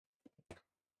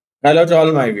Hello to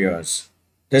all my viewers.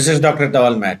 This is Dr.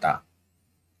 Dhaval Maheta,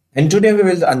 and today we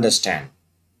will understand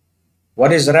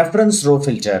what is reference row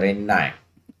filter in KNIME.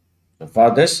 So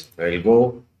for this, we will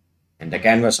go in the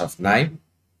canvas of KNIME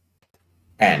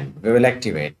and we will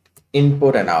activate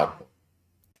input and output.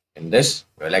 In this,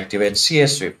 we will activate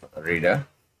CSV reader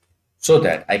so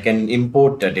that I can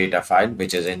import the data file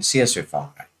which is in CSV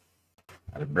format.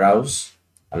 I'll browse.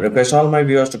 I'll request all my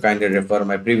viewers to kindly refer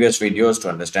my previous videos to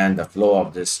understand the flow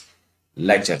of this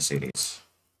lecture series.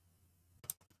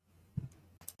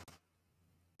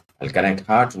 I'll connect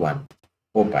heart 1,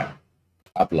 open,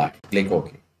 apply, click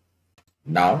OK.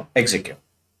 Now execute.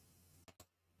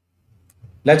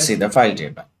 Let's see the file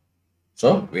table.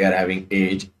 So we are having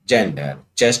age, gender,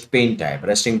 chest pain type,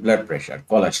 resting blood pressure,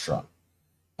 cholesterol.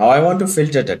 Now I want to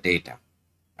filter the data.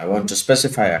 I want to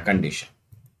specify a condition.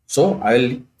 So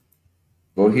I'll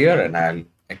go here and I'll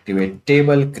activate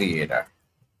table creator.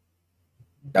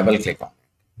 Double click on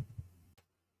it.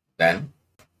 Then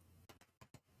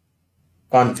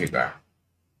configure.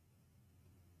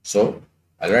 So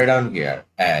I'll write down here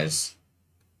as,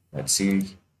 let's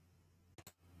see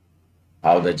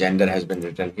how the gender has been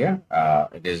written here.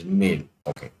 It is male.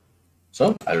 Okay.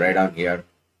 So I'll write down here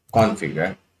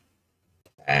configure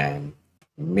and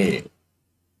male.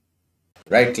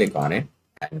 Right click on it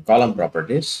and column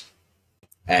properties.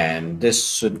 And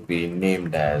this should be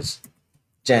named as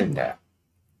gender.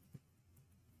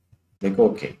 Click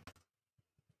OK.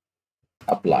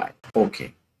 Apply.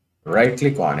 OK. Right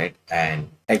click on it and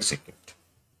execute.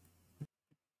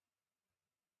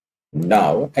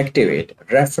 Now activate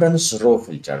reference row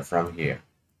filter from here.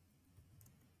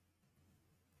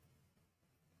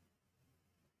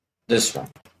 This one.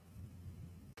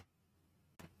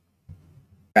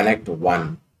 Connect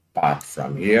one path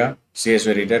from here,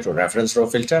 CSV reader to reference row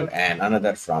filter, and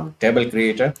another from table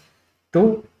creator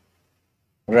to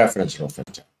reference row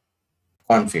filter.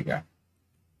 Configure.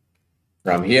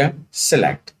 From here,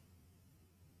 select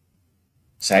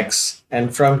sex,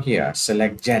 and from here,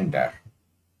 select gender.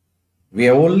 We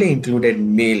have only included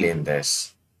male in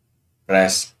this.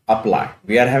 Press apply.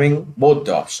 We are having both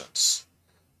the options.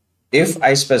 If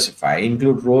I specify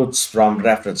include rows from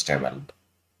reference table,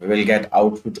 we will get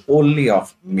output only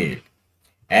of male.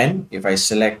 And if I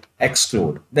select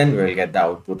exclude, then we will get the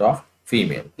output of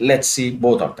female. Let's see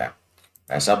both of them.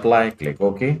 Press apply, click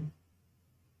OK.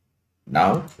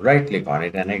 Now right click on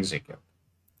it and execute.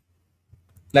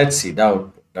 Let's see the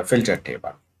output, the filter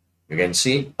table. You can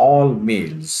see all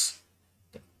males.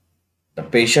 The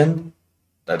patient,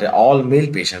 that all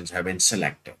male patients have been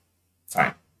selected.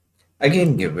 Fine.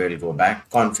 Again, we will go back,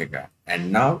 configure,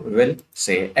 and now we will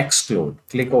say exclude.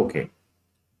 Click OK.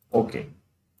 OK.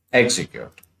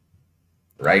 Execute.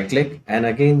 Right click and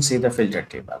again see the filter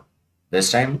table.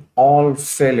 This time all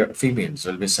females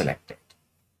will be selected.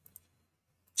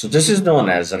 So this is known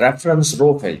as reference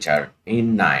row filter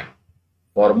in KNIME.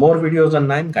 For more videos on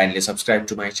KNIME, kindly subscribe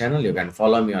to my channel. You can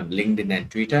follow me on LinkedIn and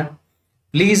Twitter.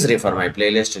 Please refer my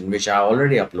playlist in which I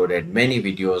already uploaded many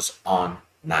videos on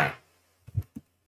KNIME.